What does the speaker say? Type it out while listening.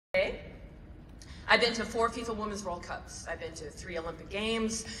I've been to 4 FIFA Women's World Cups. I've been to 3 Olympic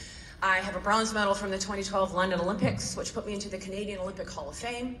Games. I have a bronze medal from the 2012 London Olympics, which put me into the Canadian Olympic Hall of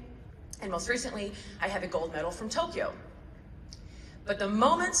Fame. And most recently, I have a gold medal from Tokyo. But the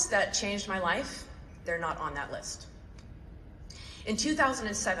moments that changed my life, they're not on that list. In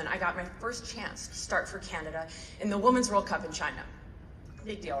 2007, I got my first chance to start for Canada in the Women's World Cup in China.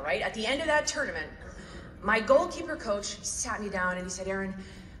 Big deal, right? At the end of that tournament, my goalkeeper coach sat me down and he said, "Erin,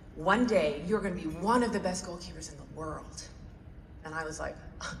 one day you're going to be one of the best goalkeepers in the world." And I was like,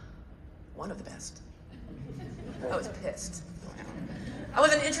 one of the best? I was pissed. I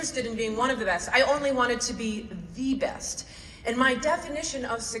wasn't interested in being one of the best. I only wanted to be the best. And my definition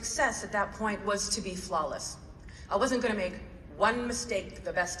of success at that point was to be flawless. I wasn't going to make one mistake.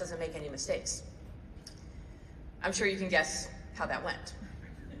 The best doesn't make any mistakes. I'm sure you can guess how that went.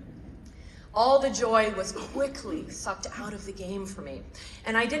 All the joy was quickly sucked out of the game for me,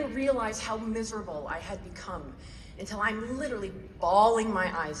 and I didn't realize how miserable I had become until I'm literally bawling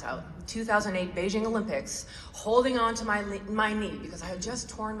my eyes out. 2008 Beijing Olympics, holding on to my knee because I had just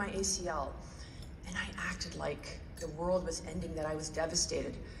torn my ACL, and I acted like the world was ending, that I was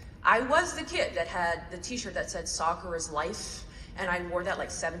devastated. I was the kid that had the t-shirt that said "Soccer is life," and I wore that like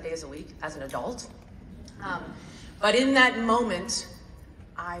 7 days a week as an adult. But in that moment,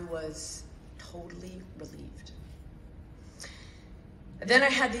 I was totally relieved. Then I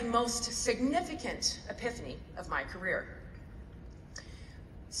had the most significant epiphany of my career.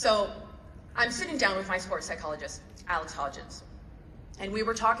 So I'm sitting down with my sports psychologist, Alex Hodgins, and we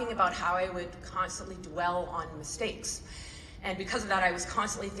were talking about how I would constantly dwell on mistakes. And because of that, I was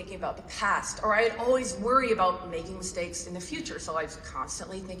constantly thinking about the past, or I'd always worry about making mistakes in the future. So I was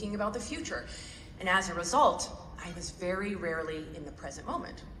constantly thinking about the future. And as a result, I was very rarely in the present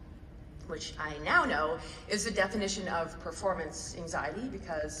moment, which I now know is the definition of performance anxiety,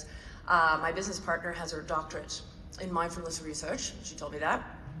 because my business partner has her doctorate in mindfulness research. She told me that.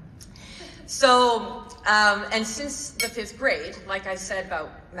 So, and since the 5th grade, like I said about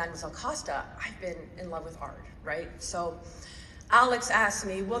Mademoiselle Costa, I've been in love with art, right? So Alex asked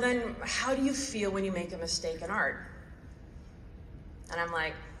me, "Well then, how do you feel when you make a mistake in art?" And I'm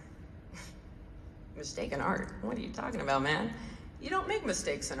like, "Mistake in art? What are you talking about, man? You don't make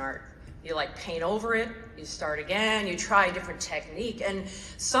mistakes in art. You like paint over it, you start again, you try a different technique, and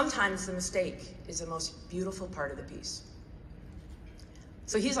sometimes the mistake is the most beautiful part of the piece."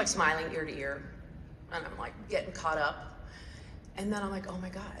 So he's like smiling ear to ear, and I'm like getting caught up. And then I'm like, oh my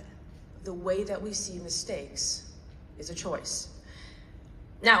God, the way that we see mistakes is a choice.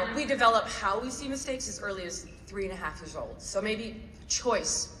 Now, we develop how we see mistakes as early as 3.5 years old. So maybe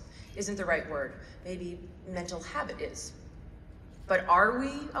choice isn't the right word. Maybe mental habit is. But are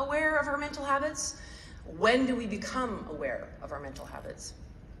we aware of our mental habits? When do we become aware of our mental habits?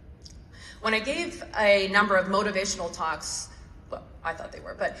 When I gave a number of motivational talks, well, I thought they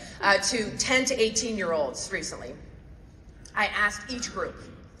were, but to 10 to 18-year-olds recently, I asked each group,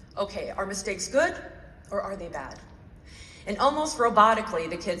 okay, are mistakes good or are they bad? And almost robotically,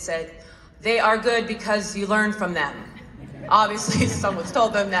 the kids said, they are good because you learn from them. Obviously, someone's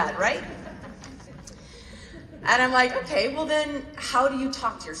told them that, right? And I'm like, okay, well then, how do you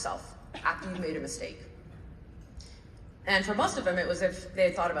talk to yourself after you've made a mistake? And for most of them, it was if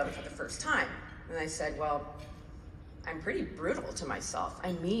they thought about it for the first time. And I said, well, I'm pretty brutal to myself.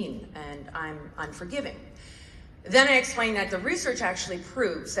 I'm mean and I'm unforgiving. Then I explained that the research actually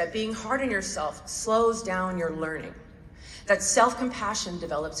proves that being hard on yourself slows down your learning, that self-compassion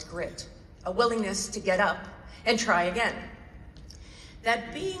develops grit, a willingness to get up and try again,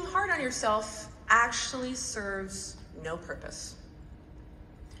 that being hard on yourself actually serves no purpose.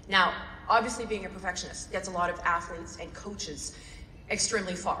 Now, obviously being a perfectionist gets a lot of athletes and coaches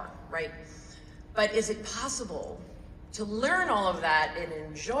extremely far, right? But is it possible to learn all of that and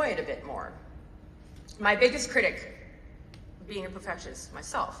enjoy it a bit more? My biggest critic, being a perfectionist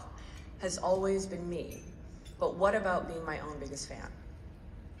myself, has always been me. But what about being my own biggest fan?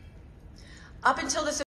 Up until this